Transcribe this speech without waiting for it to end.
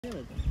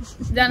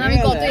জানা আমি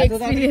কত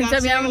এক্সপেরিয়েন্স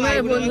আমি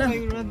আমাকে বললাম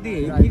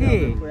কি রে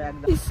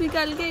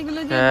ফিজিক্যালকে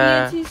এগুলো যে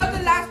দিয়েছিস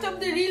লাস্ট অফ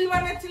দ্য রিল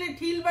বানাচ্ছিলে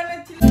ঢিল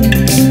বানাচ্ছিলে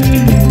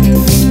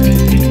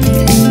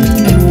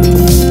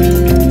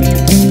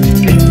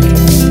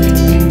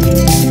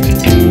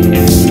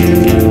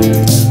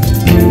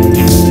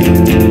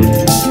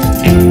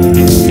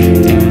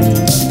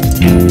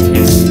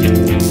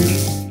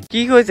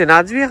কি হয়েছে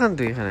নাচবি এখন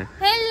তুই এখানে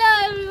hello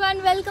everyone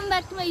welcome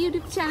back to my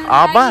YouTube channel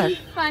আবার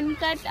ফান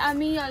কাট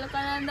আমি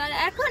অলকানন্দর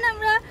এখন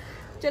আমরা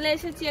চলে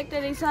এসেছি একটা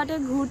রিসর্টে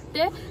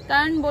ঘুরতে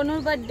কারণ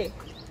বনুর বার্থডে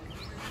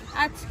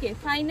আজকে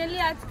ফাইনালি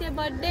আজকে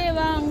বার্থডে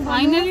এবং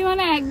ফাইনালি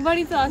মানে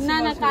একবারই তো আসে না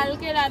না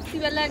কালকে রাত্রি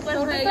বেলা একবার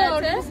হয়ে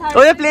গেছে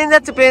ওই প্লেন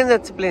যাচ্ছে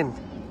প্লেন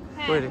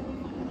কই রে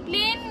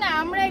প্লেন না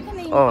আমরা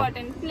এখানে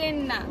ইম্পর্টেন্ট প্লেন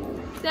না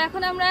তো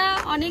এখন আমরা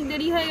অনেক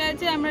দেরি হয়ে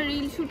গেছে আমরা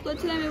রিল শুট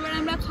করছিলাম এবার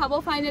আমরা খাবো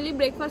ফাইনালি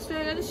ব্রেকফাস্ট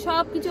হয়ে গেছে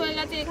সব কিছু হয়ে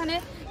গেছে এখানে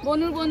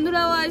বনুর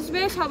বন্ধুরাও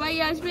আসবে সবাই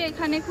আসবে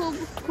এখানে খুব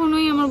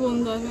কোনোই আমার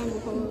বন্ধু আসবে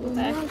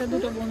একটা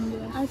দুটো বন্ধু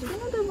আসবে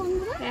না তোর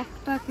বন্ধুরা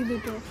একটা কি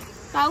দুটো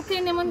কাউকে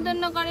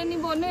নিমন্ত্রণ করেনি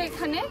বনু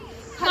এখানে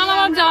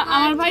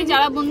আমার ভাই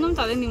যারা বন্ধু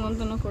তাদের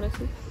নিমন্ত্রণ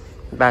করেছে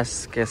ব্যাস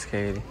কেস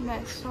খেয়ে গেলি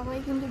ব্যাস সবাই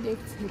কিন্তু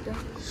দেখছে এটা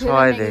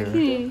সবাই দেখবে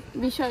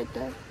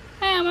বিষয়টা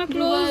হ্যাঁ আমার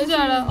ক্লোজ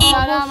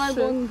যারা আমার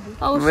বন্ধু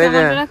অবশ্যই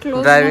আমরা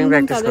ক্লোজ ড্রাইভিং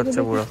প্র্যাকটিস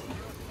করছে পুরো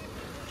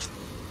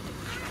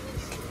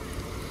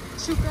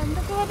সুকান্ত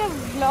তো একটা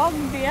ব্লগ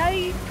দেয়াই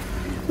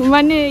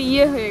মানে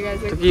ইয়ে হয়ে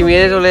গেছে তো কি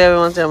মেরে চলে যাবে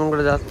মানে এমন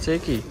করে যাচ্ছে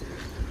কি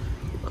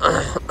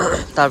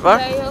তারপর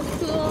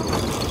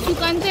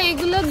সুকান্ত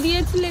এগুলো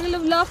দিয়েছিল এগুলো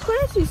ব্লগ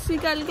করেছিস তুই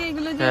কালকে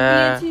এগুলো যে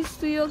দিয়েছিস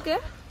তুই ওকে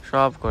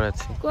সব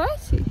করেছিস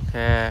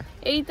হ্যাঁ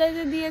এইটা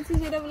যে দিয়েছিস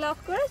এটা ব্লগ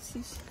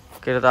করেছিস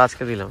কেটে তো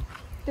আজকে দিলাম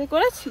তুই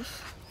করেছিস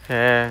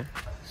হ্যাঁ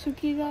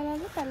শুকিয়ে যাওয়ার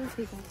আগে তাহলে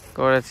ঠিক আছে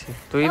করেছি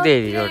তুই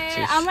দেরি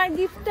করছিস আমার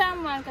গিফটটা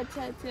আমার কাছে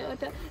আছে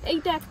ওটা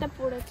এইটা একটা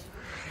পড়েছে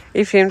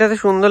এই ফ্রেমটাতে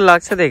সুন্দর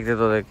লাগছে দেখতে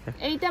তো দেখতে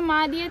এইটা মা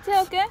দিয়েছে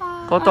ওকে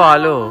কত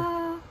আলো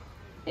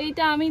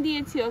এইটা আমি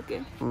দিয়েছি ওকে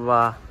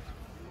বাহ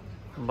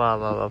বাহ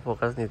বাহ বাহ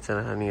ফোকাস নিচ্ছে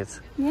না নিয়েছে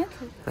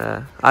হ্যাঁ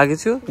আর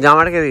কিছু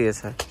জামাটা কে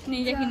দিয়েছে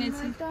নিজে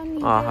কিনেছি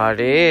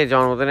আহারে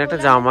জন্মদিনে একটা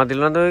জামা দিল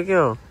না তোকে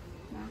কেউ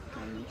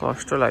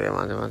কষ্ট লাগে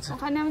মাঝে মাঝে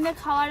ওখানে আমাদের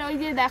খাওয়ার ওই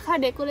যে দেখা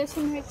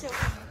ডেকোরেশন হয়েছে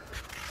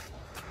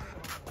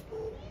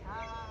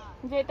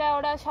যেটা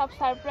ওরা সব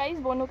সারপ্রাইজ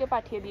বনুকে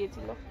পাঠিয়ে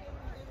দিয়েছিল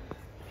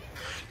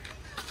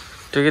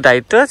তুই কি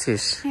দায়িত্ব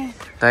আছিস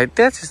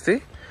দায়িত্বে আছিস তুই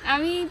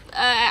আমি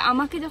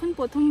আমাকে যখন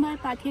প্রথমবার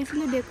পাঠিয়েছিল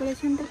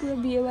ডেকোরেশনটা পুরো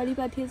বিয়ে বাড়ি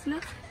পাঠিয়েছিল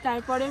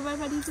তারপরের বার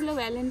পাঠিয়েছিল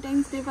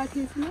ভ্যালেন্টাইন্স ডে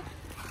পাঠিয়েছিল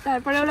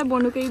তারপরে ওরা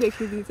বনুকেই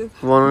দেখিয়ে দিয়েছে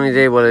বনু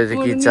নিজেই বলেছে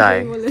কি চাই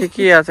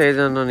ঠিকই আছে এই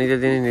জন্য নিজের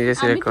জিনিস নিজে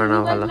সিলেক্ট করে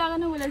নেওয়া ভালো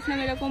লাগানো বলেছিলাম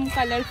এরকম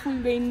কালারফুল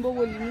রেইনবো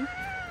বলিনি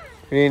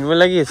রেইনবো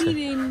লাগিয়েছে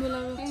রেইনবো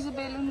লাগানো এই যে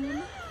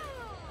বেলুনগুলো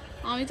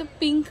আমি তো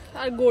পিঙ্ক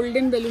আর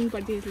গোল্ডেন বেলুন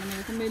পাঠিয়েছিলাম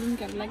এরকম বেলুন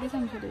কেমন লাগিয়েছে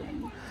আমি সেটা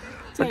জানি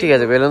ঠিক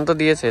আছে বেলুন তো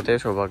দিয়েছে এটাই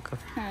সৌভাগ্য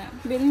হ্যাঁ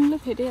বেলুনগুলো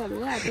ফেটে যাবে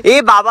এ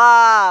বাবা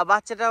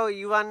বাচ্চাটা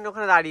ইউয়ান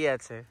ওখানে দাঁড়িয়ে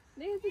আছে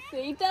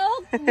সেইটাও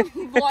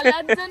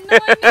বলার জন্য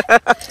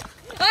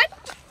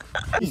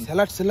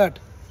স্যালাড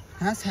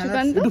হ্যাঁ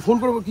স্যালাড একটু ফোন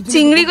করব কিছু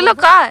চিংড়িগুলো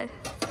কার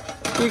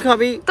তুই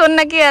খাবি তোর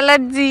নাকি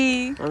অ্যালার্জি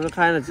আমি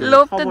খাই না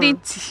লোভ তো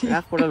দিচ্ছি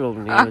এক ফোঁটা লোভ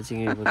নেই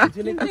চিংড়ির প্রতি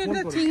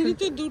চিংড়ি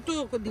তো দুটো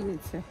ওকে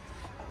দিয়েছে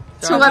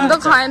সুকান্ত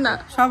খায় না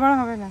সবার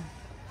হবে না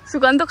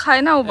সুকান্ত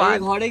খায় না ও বাদ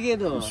ঘরে গিয়ে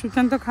তো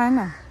সুকান্ত খায়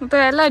না তো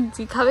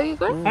অ্যালার্জি খাবে কি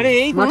করে আরে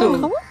এই তো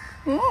খাবো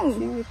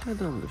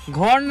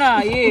ঘর না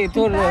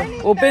তোর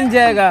ওপেন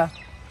জায়গা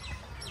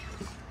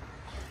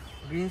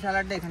গ্রিন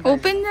স্যালাডটা এখানে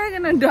ওপেন জায়গা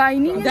না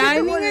ডাইনিং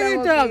এ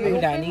যেতে হবে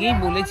ডাইনিং এই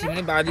বলেছি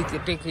মানে বাদিকে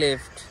টেক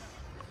লেফট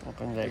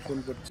ওপেন জায়গা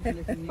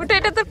ওটা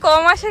এটা তো কম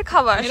মাসের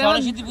খাবার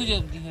সরস্বতী পুজো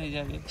অবধি হয়ে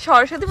যাবে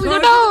সরস্বতী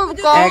পুজোটাও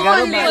কম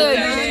 11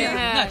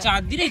 না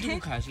 4 দিন এইটুকু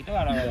খাস এটা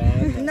আলাদা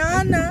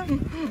না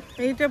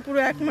এইটা পুরো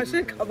এক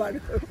মাসের খাবার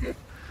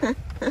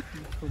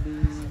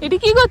এটা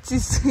কি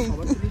করছিস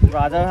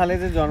রাজা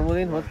খালেদের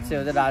জন্মদিন হচ্ছে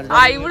ওদের রাজা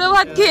আইবুড়ো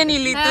ভাত খেয়ে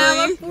নিলি তুই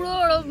পুরো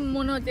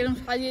মনে হচ্ছে এরকম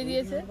সাজিয়ে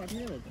দিয়েছে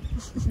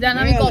জানা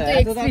আমি কত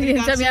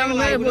এক্সপেরিয়েন্স আমি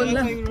আমাকে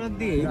বললাম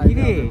কি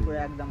রে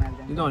একদম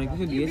কিন্তু অনেক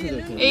কিছু দিয়েছে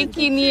দেখো এই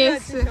কি নিয়ে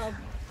এসেছে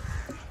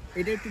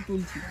এটা একটু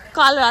তুলছি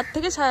কাল রাত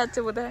থেকে সাজাচ্ছে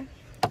বোধহয়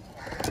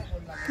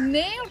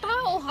নে ওটা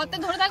ও হাতে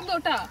ধরে থাকবে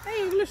ওটা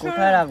এইগুলো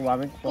কোথায় রাখবো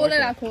আমি কোলে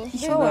রাখো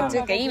সব হচ্ছে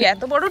এই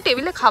এত বড়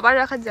টেবিলে খাবার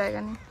রাখার জায়গা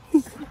নেই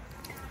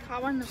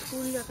খাবার না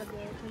ফুল রাখার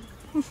জায়গা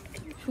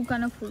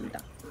শুকানো ফুলটা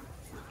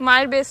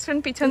মায়ের বেস্ট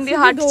ফ্রেন্ড পিছন দিয়ে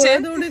হাঁটছে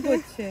দৌড়ে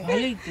করছে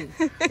ভালোই তো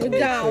ওই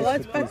যা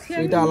আওয়াজ পাচ্ছি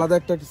এটা আলাদা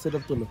একটা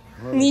সেটআপ তোলো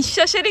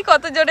নিঃশ্বাসেরই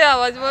কত জোরে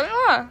আওয়াজ বল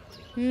না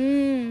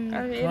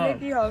আর এলে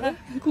কি হবে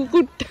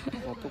কুকুরটা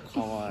কত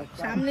খাবার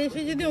সামনে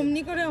এসে যদি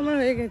অমনি করে আমার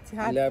হয়ে গেছে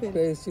হাত ল্যাপটা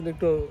এসেছিল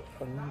একটু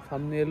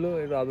সামনে এলো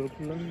একটু আদর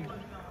করলাম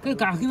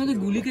কাকিমাকে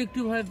গুলিকে একটু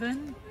ভয় পান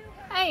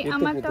এই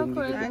আমারটাও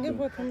করে আগে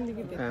প্রথম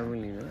দিকে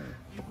ফ্যামিলি না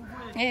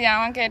এই যে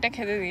আমাকে এটা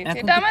খেতে দিয়েছে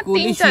এটা আমার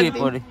 3-4 দিন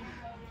পরে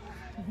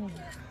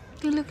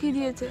কিলো কি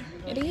দিয়েছে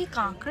এটা কি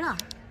কাঁকড়া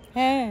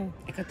হ্যাঁ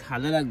একটা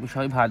থালা রাখবে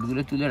সবাই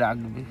ভাতগুলো তুলে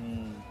রাখবে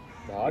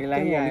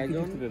elahi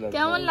ayojon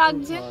কেমন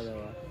লাগছে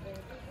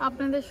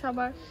আপনাদের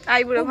সবার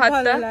আইবুড়ো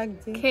ভাতটা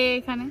খেয়ে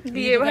এখানে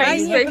দিয়ে ভাই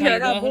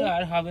স্পেশাল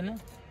আর হবে না।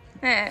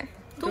 হ্যাঁ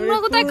তোমরা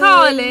কোথায়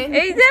খাওয়ালে?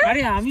 এই যে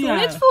আরে আমি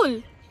ফুল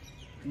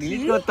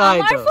ডিলিট করতে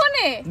হয় তো,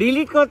 ফোনে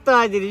ডিলিট করতে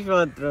হয়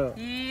জিনিসপত্র।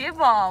 এ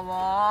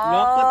বাবা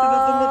লক করতে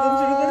নতুন নতুন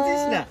শুরু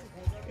করছিস না,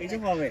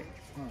 এইসব হবে।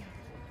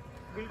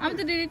 আমি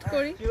তো ডিলিট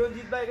করি।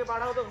 চিরঞ্জিত ভাইকে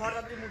পাঠাও তো, ঘর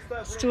রাত্রি মুছতে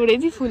হবে।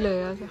 স্টোরেজই ফুল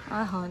হয়ে গেছে,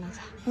 আর হয় না।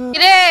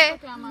 রে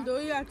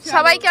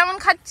সবাই কেমন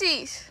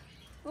খাচ্ছিস?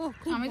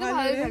 আমি তো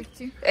ভালোই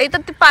খাচ্ছি। এই তো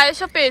তুই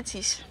পায়েসও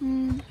পেয়েছিস।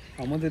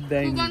 আমাদের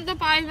দেয়নি। সুগন্ধ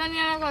পায়েস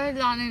বানিয়ে আমার কথা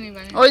জানেনি,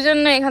 ওই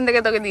জন্য এখান থেকে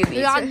তোকে দিয়ে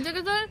দিয়েছি। রাত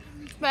থেকে তো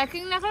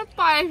প্যাকিং লেখার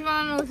পায়েস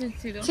বানানো উচিত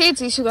ছিল।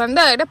 খেয়েছি সুগন্ধ,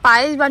 এটা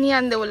পায়েস বানিয়ে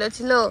আনতে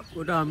বলেছিল।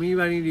 ওটা আমিই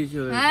বানিয়ে দিয়েছি।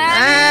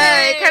 হ্যাঁ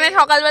এখানে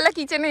সকালবেলা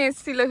কিচেনে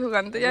এসেছিল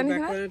সুগন্ধ, জানিস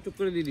না? টুক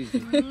করে দিয়ে দিয়েছি।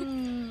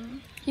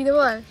 কি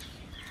দেবো?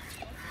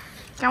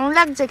 কেমন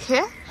লাগছে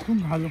খেয়ে? খুব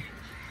ভালো।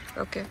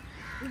 ওকে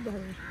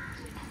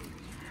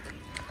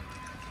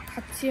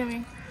খাচ্ছি আমি।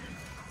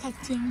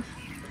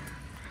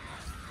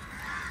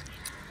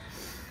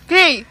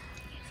 কি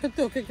সত্যি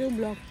ওকে কেউ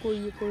ব্লক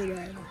করে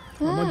দেয় না।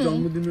 আমার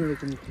জন্মদিনে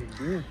এরকম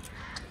খেলবে।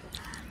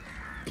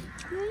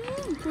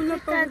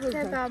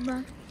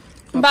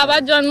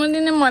 বাবার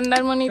জন্মদিনে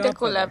মন্দারমণিতে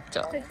কোলাপ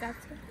চপ।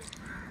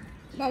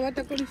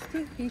 বাবাটা করিস তো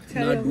ইচ্ছা।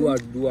 না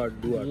ডুয়ার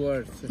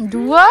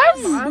ডুয়ার্স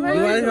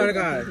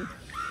সরকার।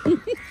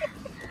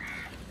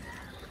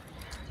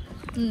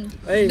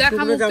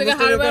 দেখা মুখ থেকে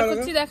হারবার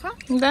করছি, দেখা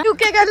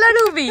ঢুকে গেল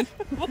রুবি।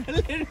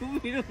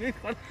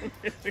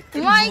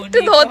 মা একটু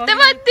ধরতে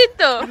পারতি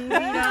তো।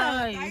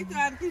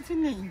 আর কিছু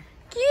নেই।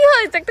 কি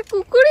হয়েছে? একটা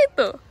কুকুরই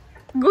তো।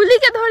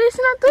 গুলিকে ধরিস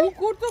না তুই।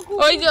 কুকুর তো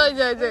ওই যে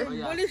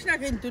বলিস না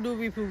কিন্তু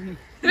রুবি ফুবি।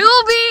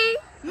 রুবি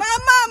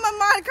মামা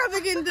মার খাবে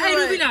কিন্তু। এই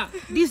রুবি না,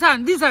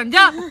 দিশান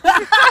যা।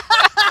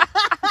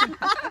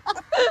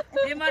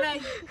 এমআরআই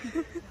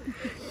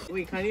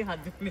ওইখানেই হাত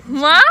ধুলে।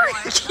 মা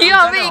কি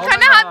হবে?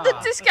 এখানে হাত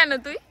ধুচ্ছিস কেন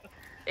তুই?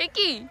 এ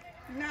কি?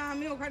 না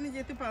আমি ওখানে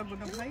যেতে পারবো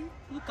না ভাই।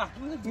 তুই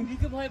কাকুকে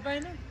গুলিকে ভয় পায়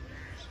না?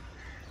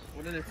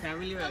 ওদের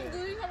ফ্যামিলি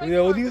হয়ে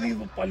ওদিকে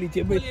পালিয়েছে।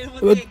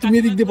 তুমি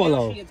এদিক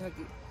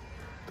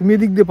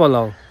দিয়ে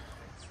পালাও,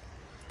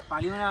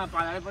 পালিও না,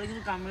 পালার পরে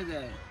কিন্তু কামড়ে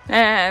দেয়।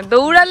 হ্যাঁ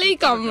দৌড়ালেই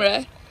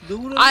কামড়ায়।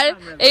 আর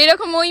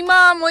এইরকম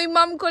ওই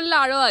মাম করলে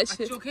আরো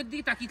আসে। চোখের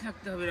দিকে তাকিয়ে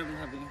থাকতে হবে এরকম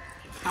ভাবে।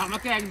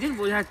 আমাকে একজন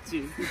বোঝাচ্ছে,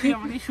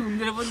 আমাদের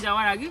সুন্দরবন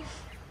যাওয়ার আগে,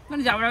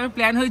 মানে যাওয়ার আগে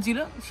প্ল্যান হয়েছিল,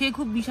 সে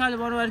খুব বিশাল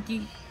বড় আর কি,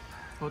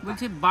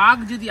 বলছে বাঘ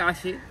যদি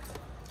আসে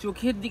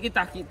চোখের দিকে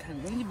তাকিয়ে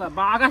থাকবে।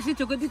 বাঘ আসে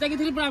চোখের দিকে তাকিয়ে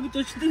থাকলে আমি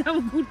তোর সাথে যাবো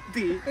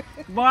ঘুরতে,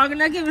 বাঘ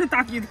নাকি আমি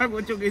তাকিয়ে থাকবো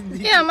চোখের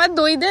দিকে। আমার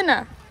দই দে না।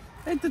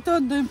 এই তো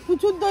তোর দই,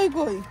 প্রচুর দই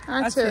কই?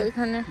 আচ্ছা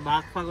এখানে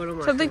বাঘ পাগড়ো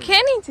সব তুই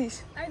খেয়ে নিয়েছিস?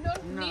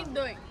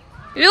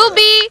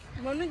 রুবি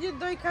মনোজিৎ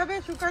দই খাবে,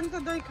 সুকান্ত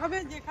দই খাবে,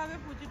 যে খাবে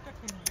প্রচুরটা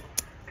খেয়ে নেবে।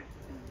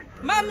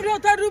 মামরো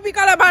তো রুবি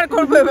কালা বার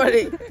করবে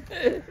এবারে।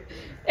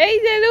 এই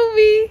যে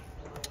রুবি।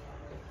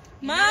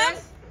 মা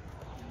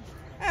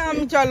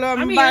আমি চলো,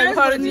 আমি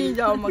ঘরে নিয়ে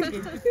যাও আমাকে।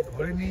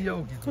 ঘরে নিয়ে যাও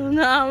কি?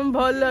 না আমার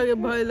ভয়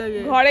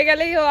লাগে। ঘরে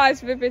গেলেই ও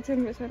আসবে পেছন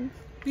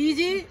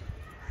পিজি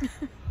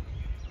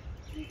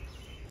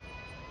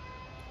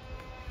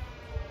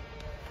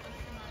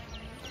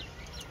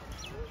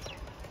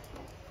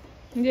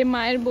যে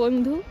মায়ের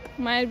বন্ধু,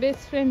 মায়ের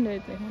বেস্ট ফ্রেন্ড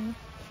হয়েছে এখানে।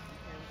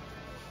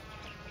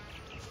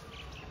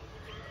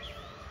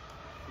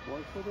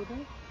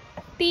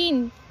 তিন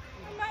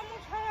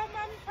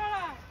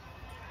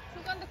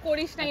সুকান্ত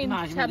করিস না কিন্তু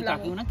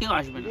তাকিও না, কেউ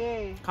আসবে না,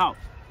 খাও।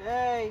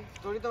 এই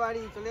তোরই তো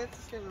বাড়ি, চলে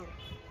যাচ্ছিস কেন?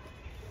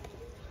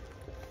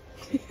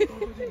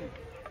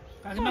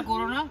 কাকিমা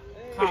করো না,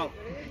 খাও।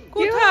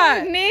 কোথায়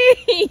নেই?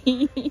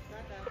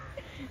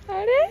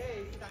 আরে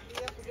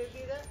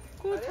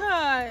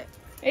কোথায়?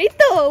 এই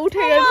তো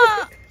উঠে গেছে।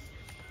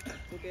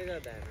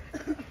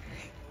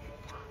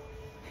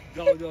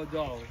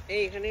 যাও।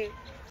 এই এখানে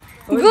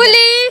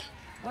গুলি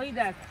ওই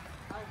দেখ,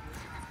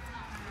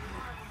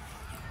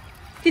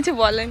 কিছু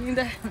বলেনি,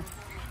 দেখ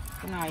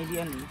কোনো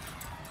আইডিয়া নেই।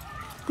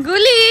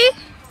 গুলি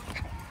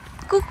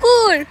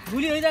কুকুর।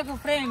 গুলি ওই দেখো,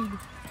 ফ্রেন্ড,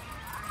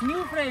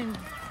 নিউ ফ্রেন্ড।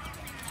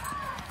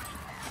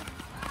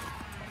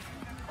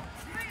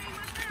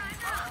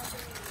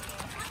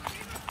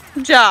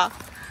 যা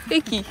এ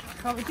কি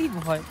সবই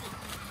ভয়।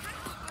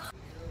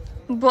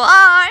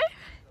 বর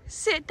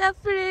সেটআপ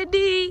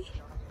রেডি।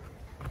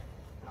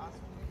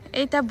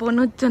 এটা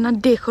বনুর জন্য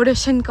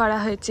ডেকোরেশন করা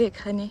হয়েছে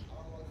এখানে,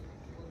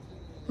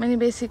 মানে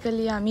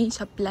বেসিক্যালি আমি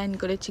সব প্ল্যান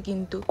করেছি,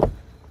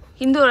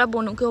 কিন্তু ওরা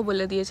বনুকেও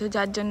বলে দিয়েছে,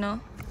 যার জন্য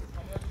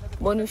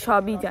বনু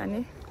সবই জানে।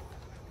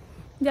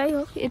 যাই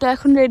হোক, এটা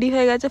এখন রেডি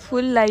হয়ে গেছে,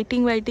 ফুল লাইটিং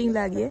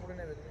লাগিয়ে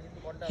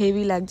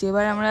হেভি লাগছে।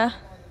 এবার আমরা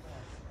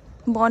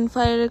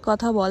বনফায়ারের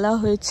কথা বলা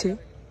হয়েছে,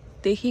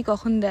 দেখি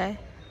কখন দেয়।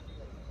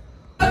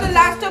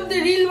 লাস্ট অফ দ্য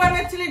রিল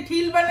বানাচ্ছিলি,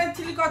 ঠিল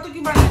বানাচ্ছিলি, কত কি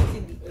বানাচ্ছিলি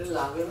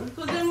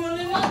তোদের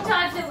মনে নেই?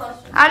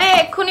 আরে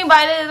এক্ষুনি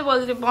বাইরে যেতে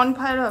বলছে,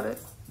 বনফায়ার হবে।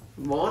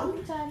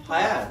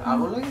 ফায়ার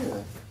আগুন লেগে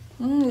যাবে।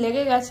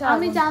 লেগে গেছে।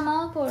 আমি জামা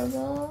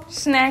পরবো।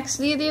 স্ন্যাক্স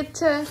দিয়ে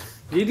দিচ্ছে।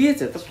 দিয়ে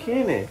দিয়েছে তো,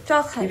 খেয়ে নে। চ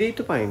খাই। খিদেই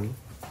তো পাইনি।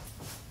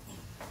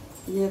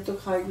 কি এত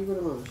খাই কি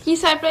করে মানুষ? কি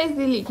সারপ্রাইজ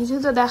দিলি? কিছু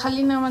তো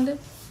দেখালি না আমাদের।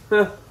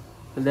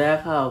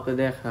 দেখা ওকে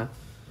দেখা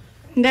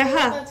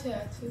দেখা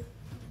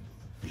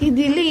কি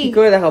দিলি কি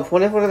করে দেখাবো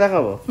ফোনে ফোনে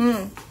দেখাবো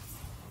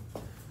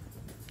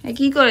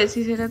কি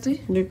করেছিস সেটা তুই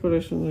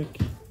ডেকোরেশন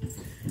কি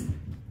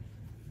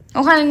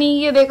ওখানে নিয়ে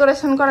গিয়ে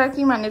ডেকোরেশন করার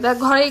কি মানে তা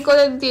ঘরেই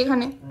করে দিতি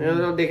এখানে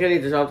দেখে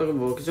নিতে সব তোকে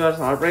কিছু আর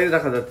সারপ্রাইজ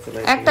দেখা যাচ্ছে না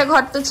একটা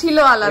ঘর তো ছিল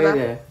আলাদা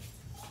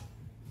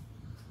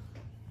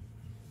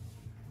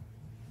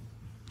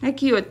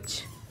কি হচ্ছে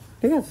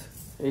ঠিক আছে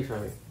এই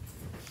সবই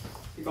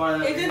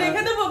এটা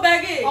রেখে দেবো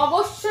ব্যাগে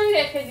অবশ্যই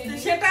রেখে দিবি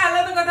সেটা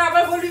আলাদা কথা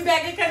আবার বলবি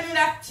ব্যাগে কেন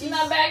রাখছি না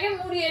ব্যাগে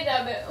মুড়িয়ে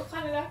যাবে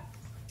ওখানে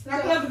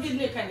রাখলাম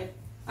কিন্তু এখানে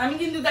আমি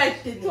কিন্তু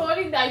দায়িত্ব নিই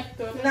তোরই দায়িত্ব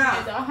না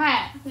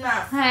হ্যাঁ না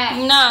হ্যাঁ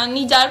না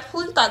নিজার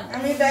ফুল তার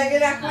আমি ব্যাগে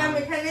রাখলাম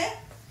এখানে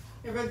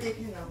এবার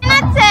দেখে নাও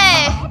আছে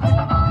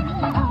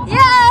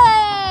ইয়ে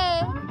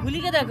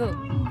গুলিকে দেখো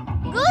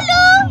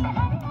গুলু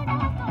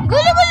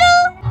গুলু গুলু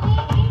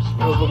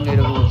এরকম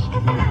এরকম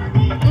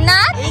না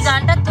এই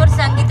গানটা তোর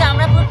সঙ্গীতে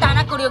আমরা পুরো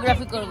টানা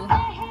কোরিওগ্রাফি করব।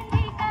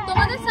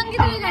 তোমাদের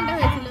সঙ্গীতে এই গানটা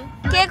হয়েছিল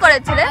কে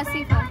করেছিল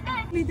আসিফা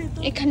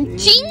এখানে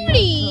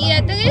চিংড়ি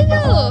এত কিছু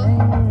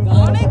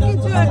অনেক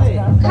কিছু আছে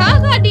খা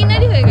খা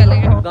ডিনারই হয়ে গেল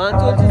গান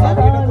চলছে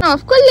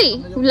অফ করলি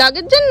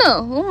ব্লগের জন্য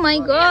ও মাই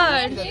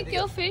গড ये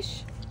क्यों फिश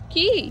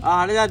কি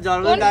আরে যা জল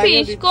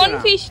কোন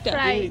ফিশটা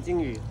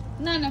চিংড়ি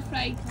না না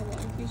ফ্রাই খাবো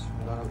fish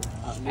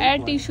R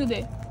tissue they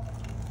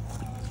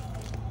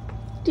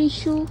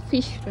tissue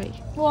fish fry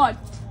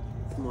what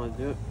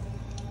মজা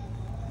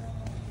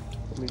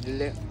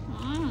মিডলে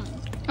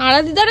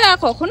আরাদিদারা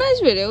কখন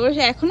আসবে রে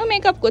ওরা এখনো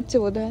মেকআপ করছে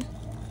বোধহয়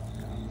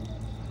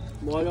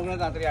মজা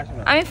তাড়াতাড়ি আসে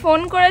না আমি ফোন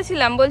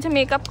করেছিলাম বলছে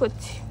মেকআপ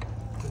করছি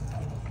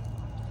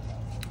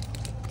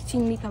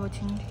চিংড়ি খাবো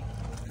চিংড়ি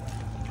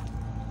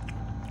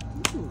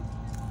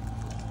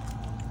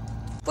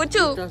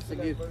পুচু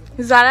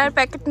জারার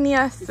প্যাকেট নিয়ে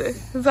আসছে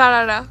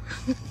জারারা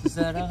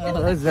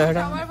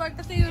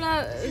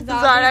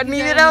জারা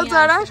নিজেরাও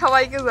জারা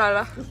সবাইকে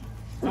জারা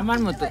আমার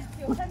মতো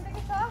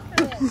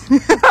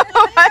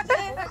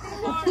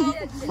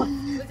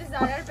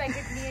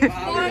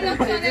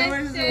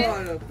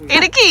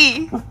এটা কি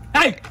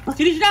এই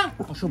চিনিস না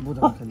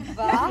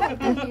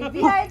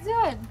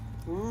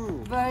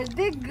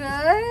বার্থডে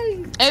গার্ল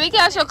এদিকে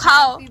আসো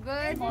খাও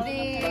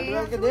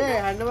দে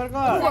হ্যান্ডওভার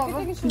কর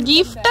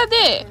গিফটটা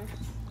দে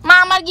মা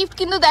আমার গিফট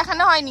কিন্তু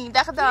দেখানো হয়নি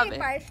দেখাতে হবে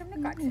পায়ের সামনে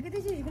কাট শিখে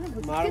দিয়েছিস এখানে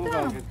মারবো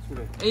কাউকে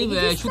ছুড়ে এই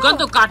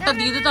সুকান্ত কাঠটা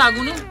দিয়ে দে তো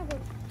আগুনে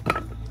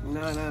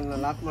না না না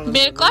লাত মার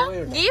বের কর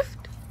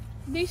গিফট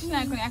দিস না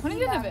এখন এখনই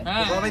দিয়ে দেবে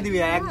হ্যাঁ কবে দিবি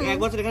এক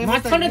বছর এখানে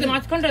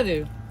মাঝখানটা দে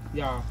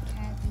যা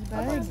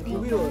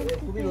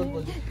খুবই রোদ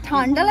বলছি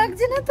ঠান্ডা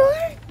লাগছে না তোর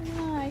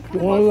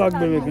ভালো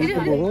লাগবে কিন্তু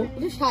বহু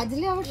একটু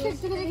সাজলে অবশ্যই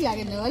একটু করে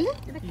লাগে না বলে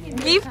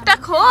গিফটটা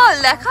খোল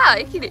দেখা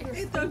কি রে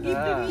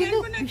কিন্তু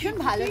ভীষণ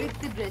ভালো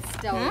দেখতে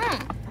ড্রেসটা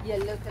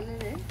ইয়েলো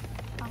কালারের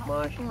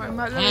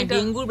ভালো হ্যাঁ এটা।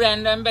 ডেঙ্গুর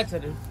ব্র্যান্ড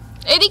অ্যাম্বাসেডর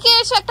এদিকে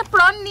এসে একটা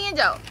প্রন নিয়ে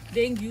যাও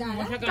ডেঙ্গু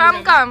কাম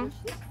কাম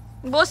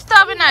বসতে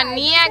হবে না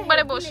নিয়ে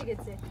একবারে বসে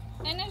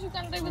এনে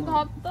সুকান্ত একটু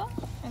ধর তো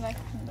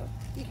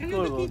এখানে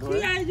তো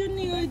কিছুই আয়োজন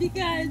নেই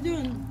ওইদিকে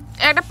আয়োজন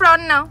একটা প্রন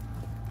নাও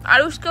আর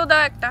উসকেও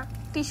দাও একটা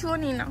টিস্যুও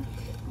নিয়ে নাও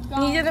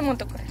নিজেদের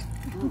মতো করে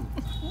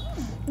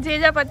যে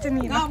যা পাচ্ছে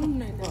নিয়ে নাও দাম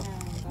নেই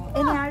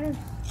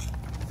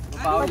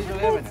পাও দি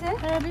চলে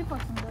যাবে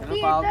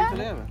পাও দি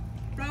চলে যাবে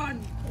প্রাণ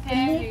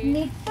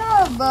নেটটা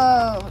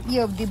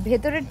ইয়ে অবধি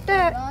ভেতরেরটা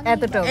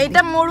এতটা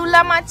এইটা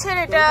মরুলা মাছের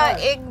এটা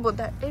এগ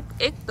বোধহয়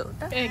এগ তো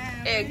ওটা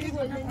এগ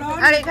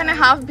আর এখানে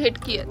হাফ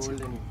ভেটকি আছে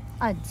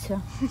আচ্ছা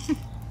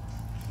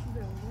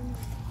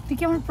তুই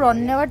কি আমার প্রন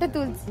নেওয়াটা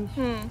তুলছিস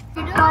হুম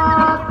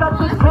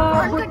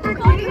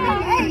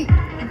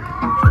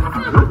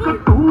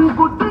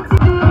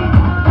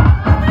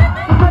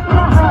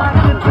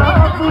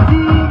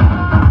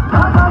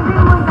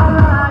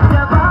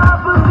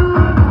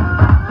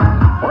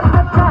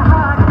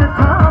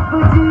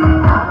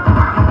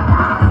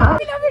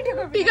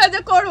ঠিক আছে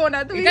করবো না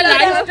তুমি এটা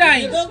লাইফ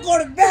টাইম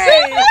করবে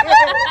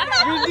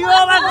ভিডিও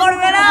আবার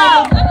করবে না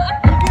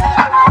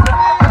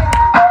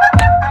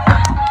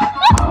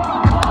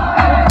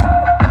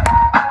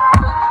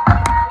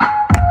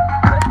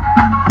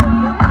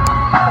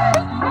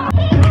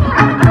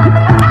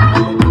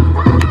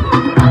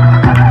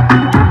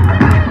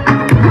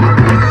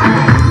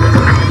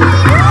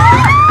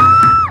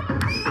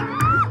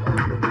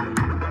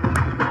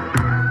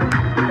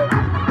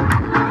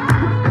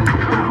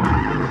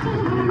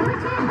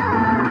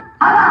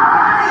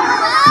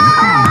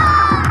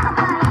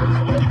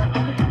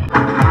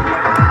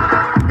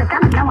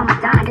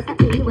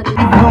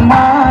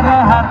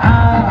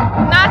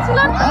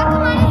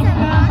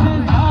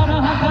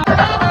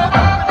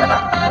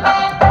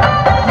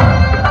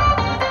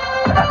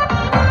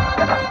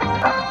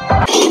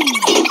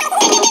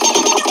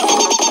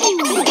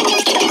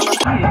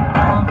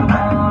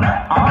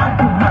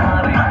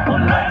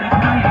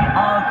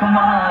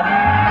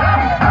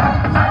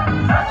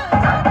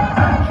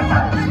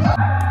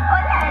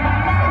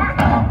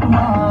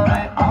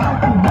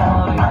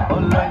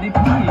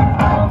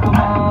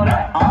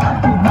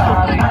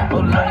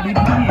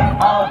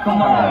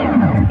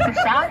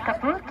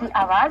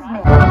आवाज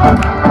में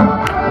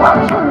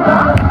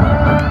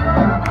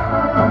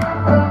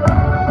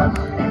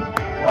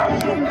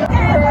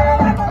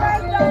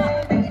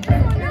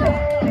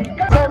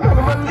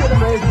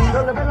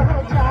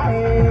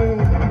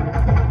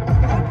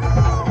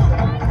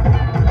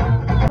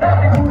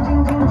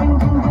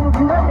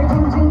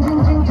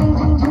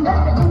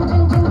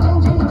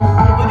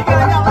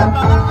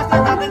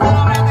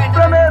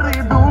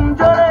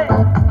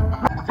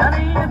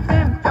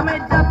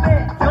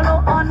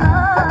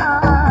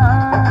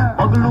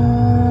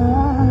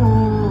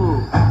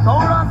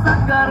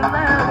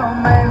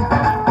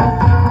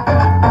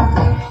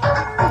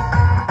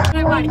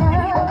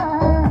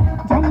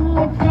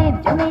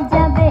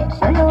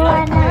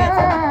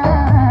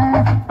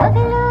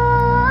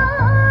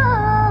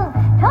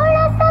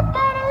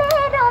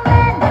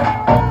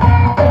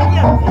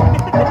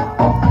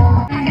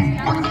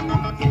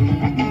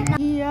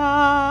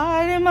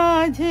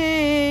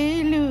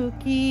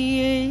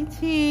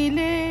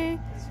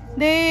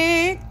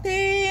देखते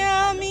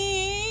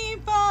आमी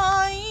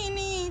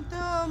पाइनी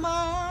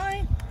तोमाय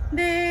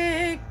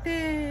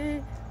देखते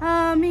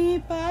आमी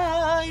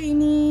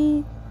पाइनी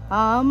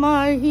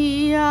आमार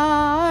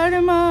हियार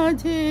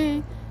माझे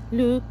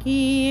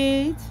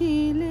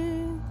लुकिएছিলে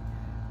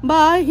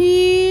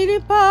बाहिर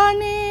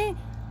पाने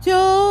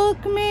चोख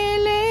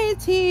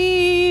मेलेছি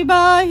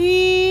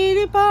बाहिर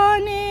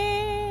पाने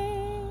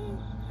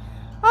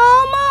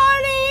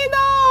আমার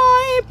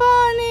হৃদয়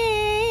পানে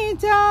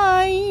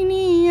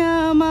চাইনি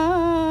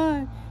আমার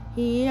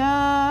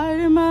হিয়ার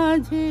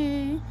মাঝে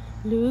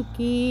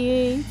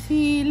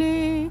লুকিয়েছিলে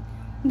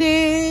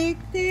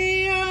দেখতে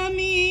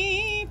আমি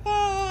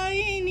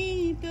পাইনি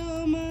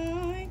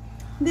তোমায়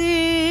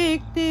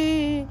দেখতে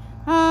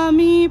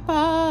আমি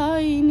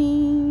পাইনি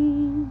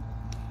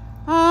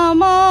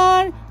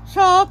আমার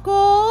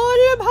সকল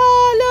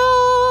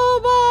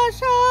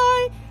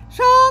ভালোবাসায়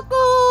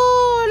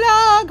সকল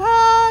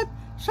আঘাত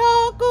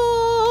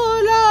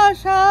সকল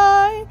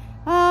আশায়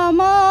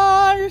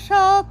আমার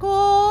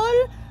সকল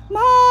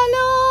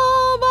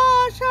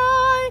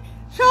ভালোবাসায়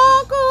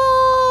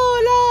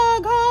সকল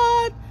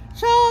আঘাত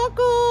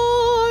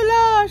সকল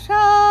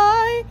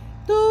আশায়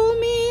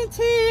তুমি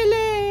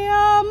ছিলে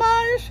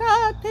আমার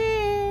সাথে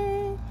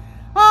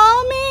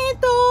আমি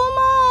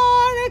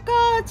তোমার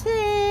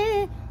কাছে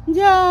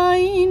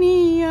যাইনি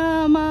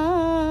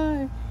আমার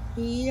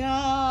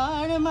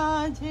হিয়ার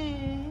মাঝে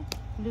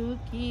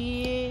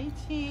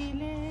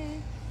লুকিয়েছিলে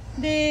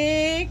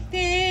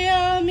দেখতে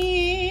আমি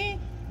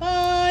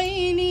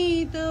পাইনি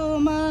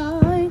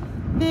তোমায়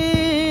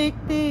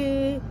দেখতে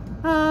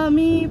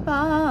আমি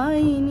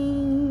পাইনি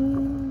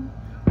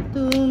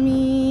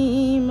তুমি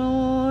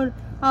মোর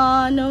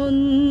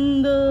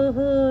আনন্দ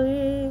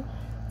হয়ে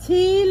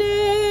ছিলে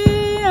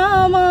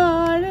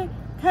আমার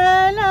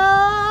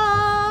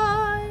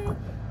খেলায়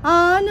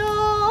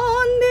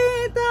আনন্দে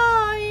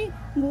তাই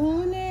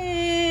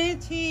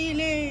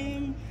ভুলেছিলেম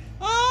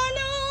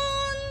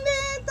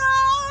আনন্দে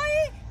তাই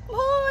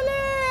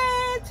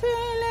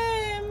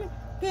ভুলেছিলেম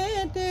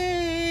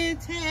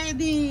কেটেছে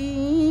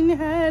দিন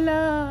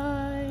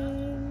হেলায়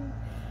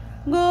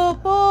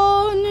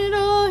গোপন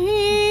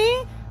রহি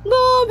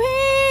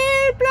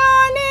গভীর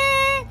প্রাণে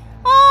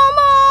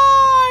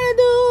আমার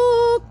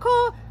দুঃখ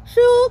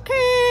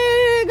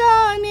সুখের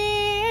গানে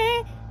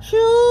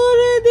সুর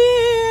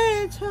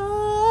দিয়েছ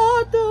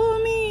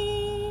তুমি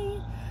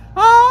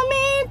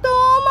আমি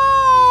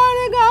তোমার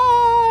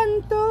গান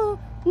তো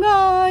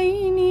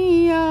গাইনি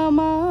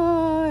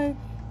আমার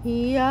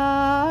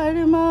হিয়ার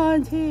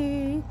মাঝে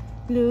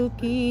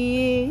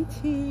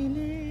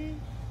লুকিয়েছিলে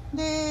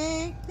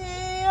দেখতে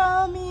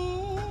আমি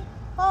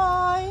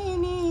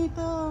পাইনি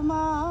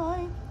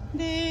তোমায়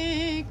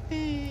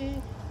দেখতে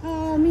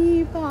আমি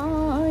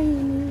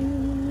পাইনি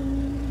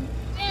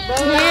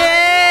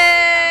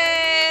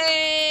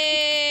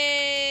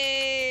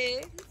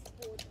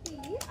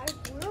আর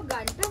পুরো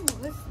গানটা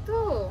মুখস্থ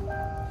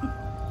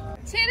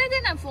ছেড়ে দে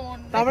না ফোন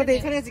তারপরে তো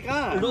এখানে আছে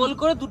কার রোল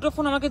করে দুটো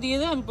ফোন আমাকে দিয়ে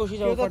দে, আমি বসে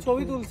যাবো।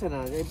 ছবি তুলছে না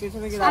এই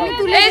পেছনে কি আমি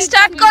তুলে এই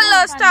স্টার্ট করলো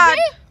স্টার্ট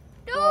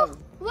 2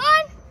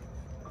 1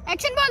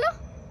 অ্যাকশন বলো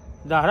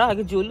দাঁড়া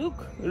আগে জ্বলুক,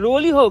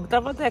 রোলই হোক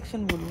তারপর তো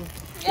অ্যাকশন বলবো।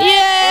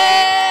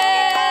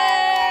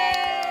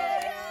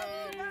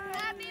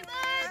 Happy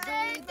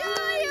birthday to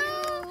you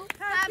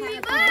happy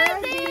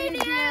birthday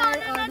dear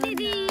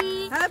দিদি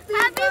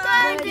happy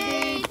birthday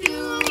to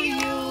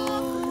you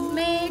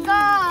may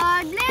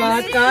God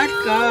bless cut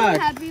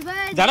happy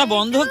birthday যারা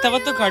বন্ধ হোক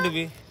তারপর তো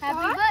কাটবে।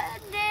 Happy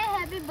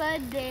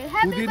birthday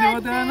happy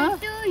birthday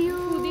to you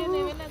দিয়ে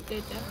নেবে না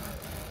এটা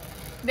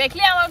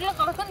দেখলি আমারগুলো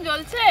কতক্ষণ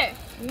জ্বলছে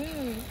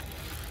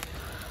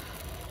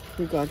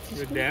ঠিক আছে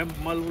ড্যাম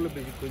মাল বলে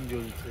বেশিক্ষণ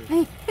জ্বলছে।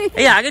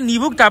 এই আগে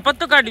নিবুক তারপর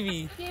তো কাটবি।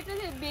 কেটে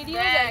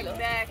বেরিয়ে গেল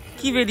দেখ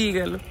কি বেরিয়ে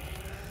গেল?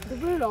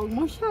 দুপুরে রং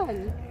মশাল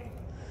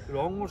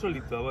রং মশলা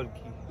দিতে আবার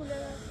কি?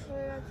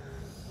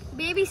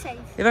 বেবি সাইজ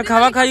এবার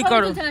খাওয়া খাই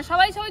করো।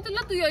 সবাই ছবি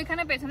তুললো, তুই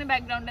ওইখানে পেছনে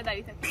ব্যাকগ্রাউন্ডে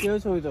দাঁড়িয়ে থাকিস। কেউ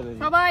ছবি তোলে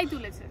সবাই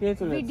তুলেছে কে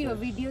তোলে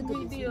ভিডিও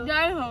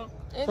যাই হোক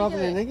সব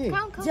নেই নাকি?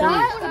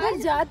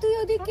 যা তুই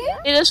ওদিকে।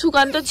 এটা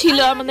সুকান্ত ছিল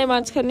আমাদের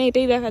মাঝখানে,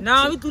 এটাই দেখাচ্ছি। না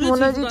আমি তুলেছি,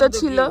 মনোজিত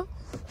ছিল।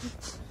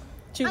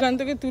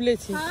 সুকান্তকে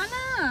তুলেছি।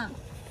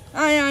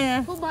 আয় আয়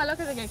আয়, খুব ভালো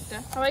খেতে কেকটা,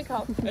 সবাই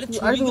খাও।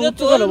 ছবিগুলো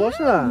তো বস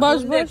না। বস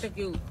বস। একটা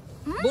কেউ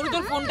বড়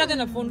তোর ফোনটা দে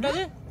না, ফোনটা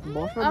দে।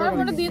 আমার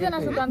ফোনটা দিয়ে দে না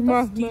সুকান্ত।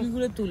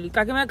 ছবিগুলো তুলি।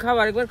 কাকিমা খাওয়া,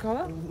 আরেকবার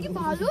খাওয়া।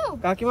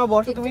 কাকিমা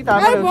বসো তুমি,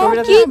 তারপরে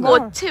ছবিটা কি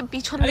করছে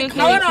পিছন আরে দিকে?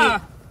 খাওয়া না।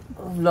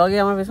 ব্লগে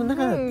আমার পেছন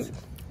দেখা যাচ্ছে।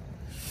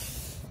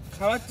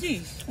 খাওয়াচ্ছি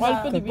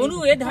অল্প দিবি। বনু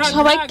এ ঢাক।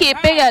 সবাই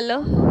কেঁপে গেল।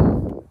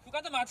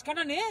 সুকান্ত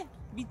মাছখানা নে,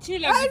 বিচ্ছিরি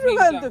লাগছে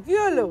সুকান্ত ফ্রেন্ডটা। কি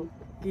হলো?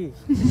 কি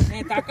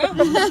হ্যাঁ টাকা।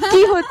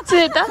 কি হচ্ছে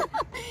এটা?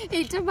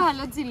 এটা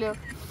ভালো ছিল।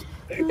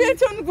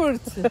 পেছন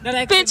করছে।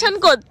 পেছন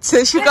করছে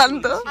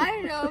সুকান্ত, আর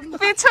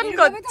পেছন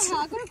করছে।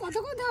 হা করে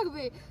কতক্ষণ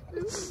থাকবে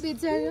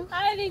বেচারা।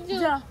 আরে রিজু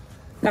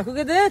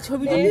কাকুকে দে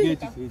ছবি তুলি।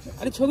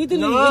 আরে ছবি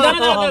তুলি। দাঁড়া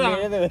দাঁড়া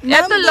দাঁড়া।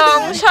 এত লং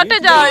শটে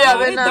যাওয়া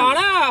যাবে না।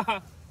 দাঁড়া।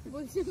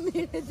 বলছে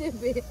মেরে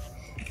দেবে।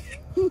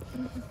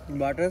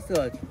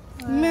 বাটারস্কচ।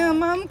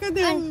 মামকে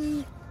দে।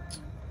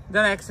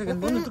 দাঁড়া এক সেকেন্ড,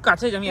 বনু তুই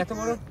কাছে যা, আমি এত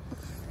বড়।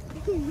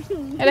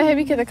 এটা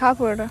হেভি খেতে, খা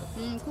পুরোটা।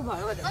 খুব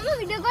ভালো কথা। আমি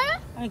ভিডিও করো।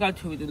 আমি কাল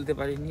ছবি তুলতে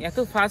পারিনি, এত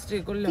ফাস্ট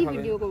করলে হবে।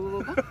 ভিডিও করব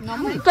বাবা।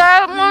 নরমাল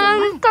তার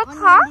মনটা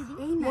খা।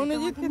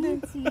 মনোজিৎকে দে।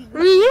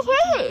 রিজু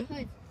খেয়ে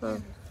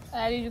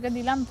আরে রিজুকে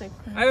দিলাম তো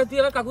একটু। আরে তুই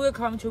আবার কাকুকে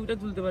খা, আমি ছবিটা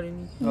তুলতে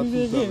পারিনি।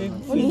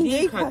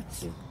 নিজেই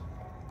খাচ্ছে।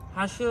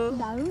 হাসো।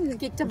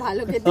 কেকটা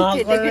ভালো খেতে,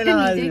 কেটে কেটে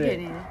নিজেই খেয়ে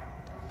নে।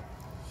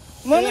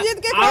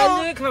 মনোজিৎকে আর খাও।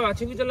 দিয়ে খাওয়া,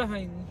 ছবি তোলা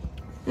হয়নি।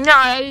 না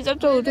রিজু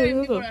তো উঠে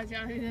গেল।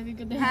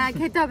 হ্যাঁ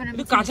খেতে হবে না।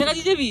 তুই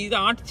কাছাকাছি যাবি,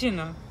 আঁটছে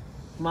না।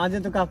 মাঝে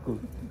তো কাকু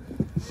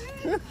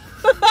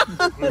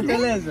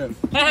চলে এসো।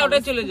 হ্যাঁ ওটা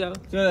চলে যাও।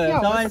 চলে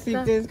সবাই সিট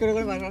চেঞ্জ করে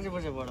করে পাশাপাশি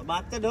বসে পড়ো।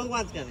 বাচ্চা ঢোক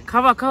মাঝখানে।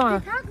 খাওয়া খাওয়া।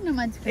 থাক না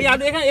মাঝখানে। এই আর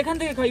এখান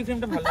থেকে খাই,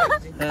 ফ্রেমটা ভালো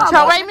লাগছে।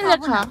 সবাই মিলে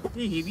খা।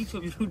 এই হেভি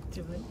ছবি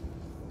উঠছে ভাই।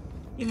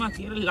 এই মা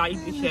কি লাইট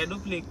শ্যাডো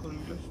প্লে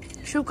করলো।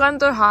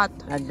 সুকান্তর হাত।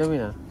 একদমই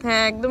না।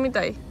 হ্যাঁ একদমই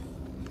তাই।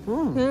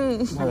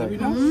 ভালো।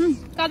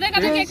 কাদের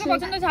কাদের কেক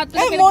পছন্দ আছে হাত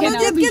এই তুলে খেয়ে নাও।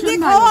 মনোজিৎকে দে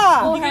খাওয়া।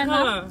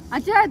 খাওয়া।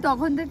 আচ্ছা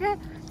তখন থেকে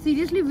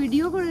সিরিয়াসলি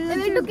ভিডিও করে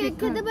আমি একটু কেক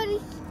খেতে পারি?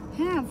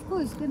 হ্যাঁ অফ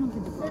কোর্স, কেন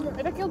খেতে পারি?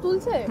 এটা কেউ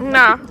তুলছে? আসো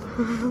না।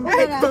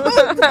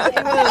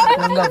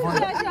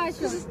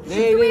 আসো।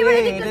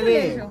 এটা দে।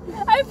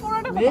 আরে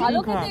পুরোটা খুব ভালো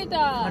খেতে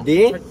এটা।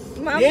 দে।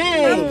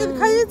 মামকে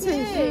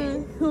খাইয়েছিস?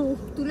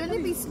 তুলে নে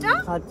পিসটা।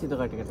 খাচ্ছি তো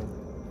কাটে কাটে।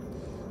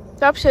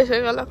 সব শেষ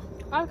হয়ে গেল।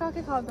 আর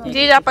কাকে খাওয়া দাও?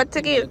 যে যা পাচ্ছে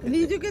কি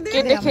রিজুকে দে।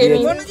 কেটে খেয়ে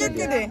নিই।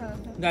 মনোজিৎকে দে।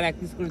 দাঁড়া এক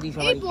পিস করে দিই এই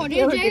সবাই।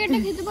 পরের জায়গাটা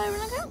খেতে পারবে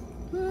না কেন?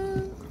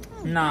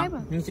 না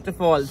নিচেটা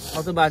ফলস,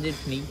 অত বাজেট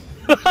নেই।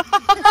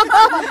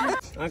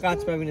 আর কাজ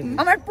পাবি না।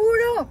 আমার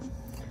পুরো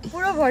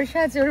ভরসা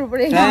আছে ওর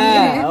উপরে।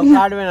 হ্যাঁ ও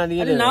কাটবে না,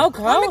 দিয়ে দে। নাও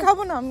খাও। আমি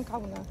খাবো না, আমি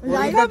খাবো না।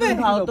 লাইভ খাবে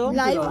খাও তো।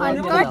 লাইভ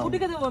আরে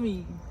ফুটিকে দেবো আমি।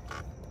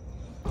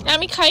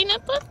 আমি খাই না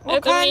তো।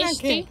 এটা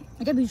মিষ্টি।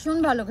 এটা ভীষণ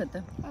ভালো খেতে।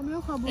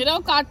 এটাও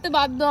কাটতে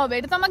বাধ্য হবে।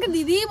 এটা তো আমাকে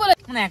দিদিই বলে।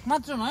 মানে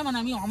একমাত্র নয়, মানে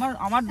আমি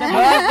আমার দেখা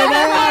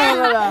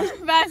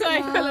ব্যাস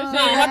হয়ে গেল।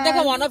 আমার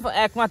দেখা ওয়ান অফ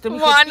একমাত্র। আমি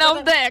ওয়ান অফ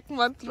দ্য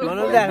একমাত্র।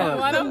 মনে দেখো।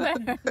 One of the.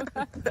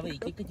 তবে এই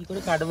কেকটা কি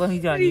করে কাটবো আমি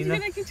জানি না।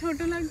 কি ছোট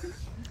লাগছে।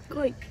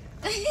 কই?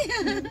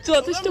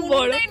 যথেষ্ট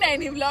বড়ই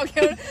নাইনি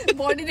ব্লগে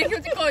বডি দেখে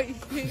হচ্ছে কই।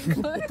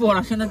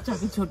 পড়াশোনার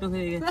চাপে ছোট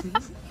হয়ে গেছে।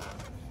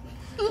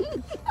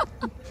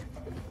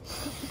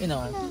 এই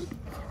নাও।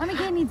 আমি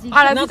খেয়ে নিচ্ছি।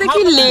 আর আমি তো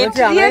কি লেট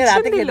বলছি আমাকে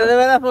রাতে খেতে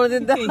দেবে না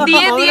কোনদিন তো।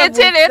 দিয়ে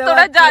দিয়েছে রে,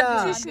 তোরা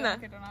যাচ্ছিস না।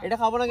 এটা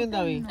খাবো না কিন্তু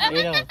আমি।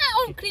 এই নাও। ও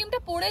ক্রিমটা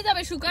পড়ে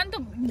যাবে সুকান্ত,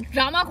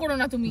 ড্রামা করো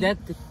না তুমি। দেখ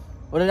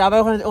ওটা যাবে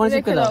ওখানে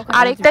চিপকে দাও।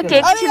 আরেকটা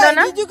কেক আরে ছিল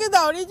না? রিজুকে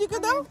দাও, রিজুকে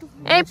দাও।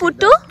 এই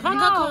পুটু,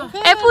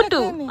 এই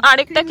পুটু,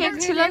 আরেকটা কেক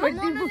ছিল না?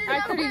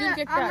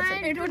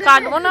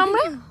 কাটবো না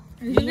আমরা?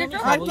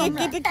 আর কেক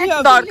কেটে কি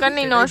হবে? দরকার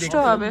নেই, নষ্ট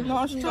হবে।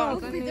 নষ্ট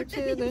হবে।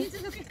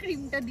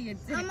 ক্রিমটা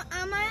দিয়েছে।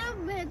 আমারও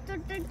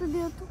ভেতরটা একটু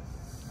দিও তো।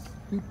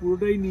 তুই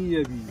পুরোটাই নিয়ে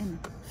যাবি।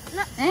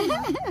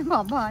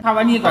 বাবা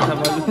খাবার নিয়ে কথা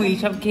বলবো,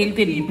 এইসব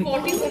খেলতে নেই।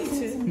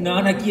 না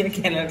না কি আর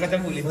খেলার কথা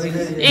বলেছি।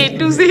 A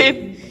to Z।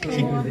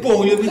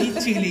 পৌলমি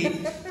ছিলি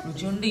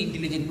প্রচন্ড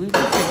ইন্টেলিজেন্ট,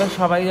 বুঝলি? এবার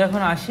সবাই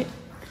যখন আসে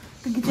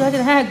তো কিছু আছে,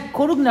 হ্যাঁ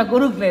করুক না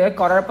এবার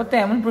করার পর তো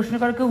এমন প্রশ্ন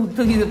করে কেউ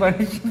উত্তর দিতে পারে,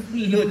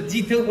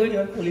 লজ্জিত হয়ে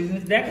যাবে। পুলিশ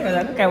দেখো না,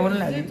 দেখো কেমন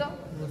লাগে।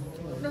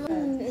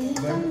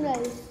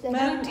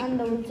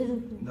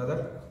 দাদা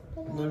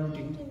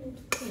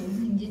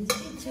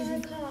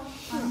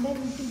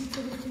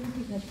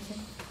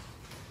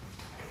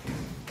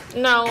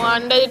না, ও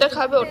আন্ডা যেটা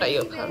খাবে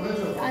ওটাইও খাবে।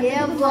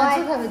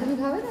 তুমি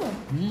খাবে তো?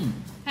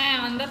 হ্যাঁ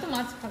আন্ডা তো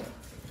মাছ খাবে।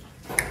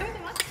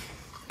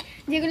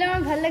 যেগুলো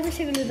আমার ভালো লাগবে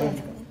সেগুলো তো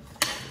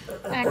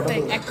একটাই।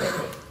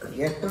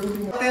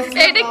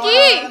 এটা কি?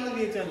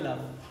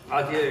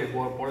 আজকে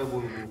পরে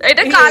বলবো।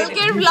 এটা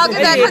কালকের ব্লগে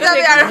দেখা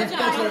যাবে, আর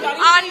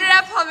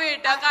আনর‍্যাপ হবে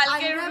এটা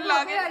কালকের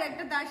ব্লগে। আর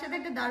একটা তার সাথে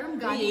একটা দারুণ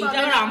গান। এইটা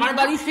আবার আমার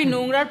বাড়ির সেই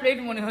নোংরার প্লেট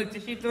মনে হচ্ছে,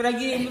 সেই তোরা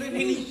গিয়ে এমনি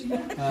ফেলিস।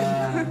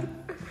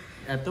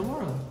 এত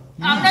বড়?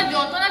 আমরা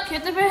যত না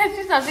খেতে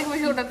পেরেছি তার থেকে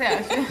বেশি ওটাতে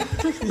আসে।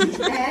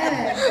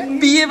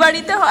 বিয়ে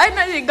বাড়িতে হয়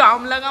না যে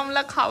গামলা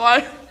গামলা খাবার,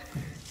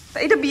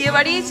 এটা বিয়ে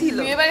বাড়িই ছিল,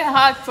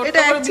 এটা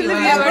অ্যাকচুয়ালি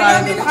বিয়ে বাড়ি।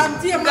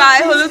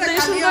 গায়ে হলুদ থেকে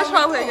শুরু করে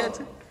সব হয়ে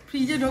গেছে।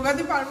 ফ্রিজে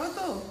ঢোকাতে পারবো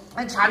তো?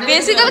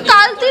 বেসিক্যালি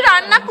কাল তুই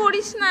রান্না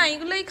করিস না,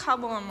 এগুলোই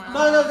খাবো আমরা।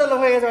 চলো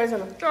হয়ে গেছে,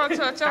 চলো চ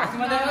চ চ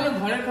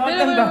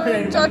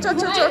চ চ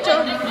চ চ চ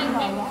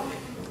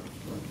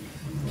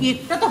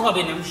কেকটা তো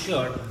হবে না, আমি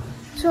শিওর।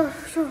 চ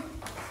চ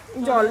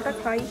জলটা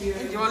খাই,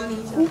 জল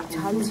নিয়ে খুব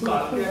ঝাল ছিল।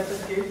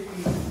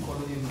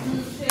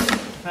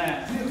 হ্যাঁ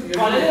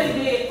কলেজে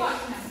দিয়ে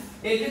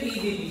এটা দিয়ে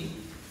দিবি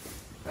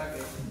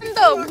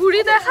তো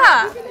ভুড়ি দেখা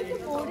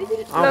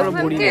আমরা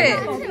বুড়ি কে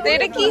তো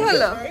এটা কি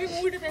হলো?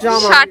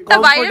 শার্টটা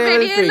বাইরে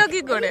বেরিয়ে এলো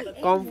কি করে?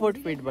 কমফোর্ট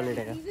ফিট বলে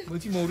এটাকে।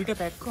 বলছি মৌরিটা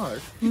প্যাক কর।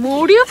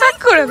 মুড়িও প্যাক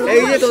করে দাও।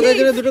 এই যে তোদের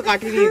জন্য দুটো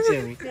কাটি নিয়েছি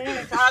আমি।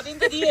 সারাদিন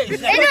তো দিয়ে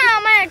এই না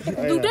আমার একটা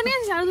দুটো নিয়ে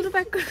যাও, দুটো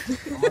প্যাক করে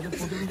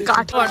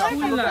কাট।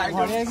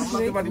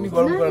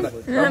 গরম করে না,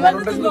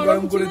 মটনটা শুধু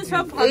গরম করেছি।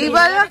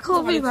 এইবার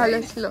খুবই ভালো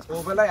ছিল। ও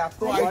বেলায় এত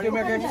আইটেম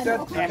এক একটা,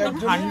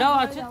 ঠান্ডাও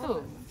আছে তো,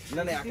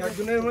 না না, এক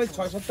একজনের মানে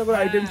 6-7টা করে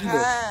আইটেম ছিল।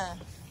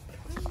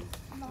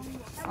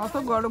 অত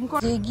গরম কর।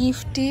 যে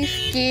গিফট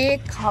কেক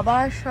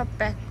খাবার সব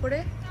প্যাক করে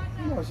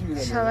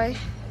সবাই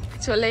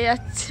চলে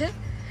যাচ্ছে।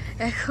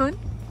 এখন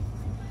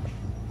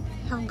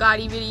সব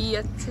গাড়ি বেরিয়ে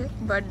যাচ্ছে,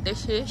 বার্থডে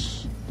শেষ।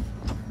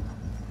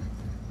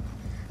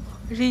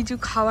 রিজু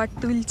খাবার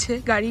তুলছে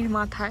গাড়ির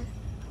মাথায়।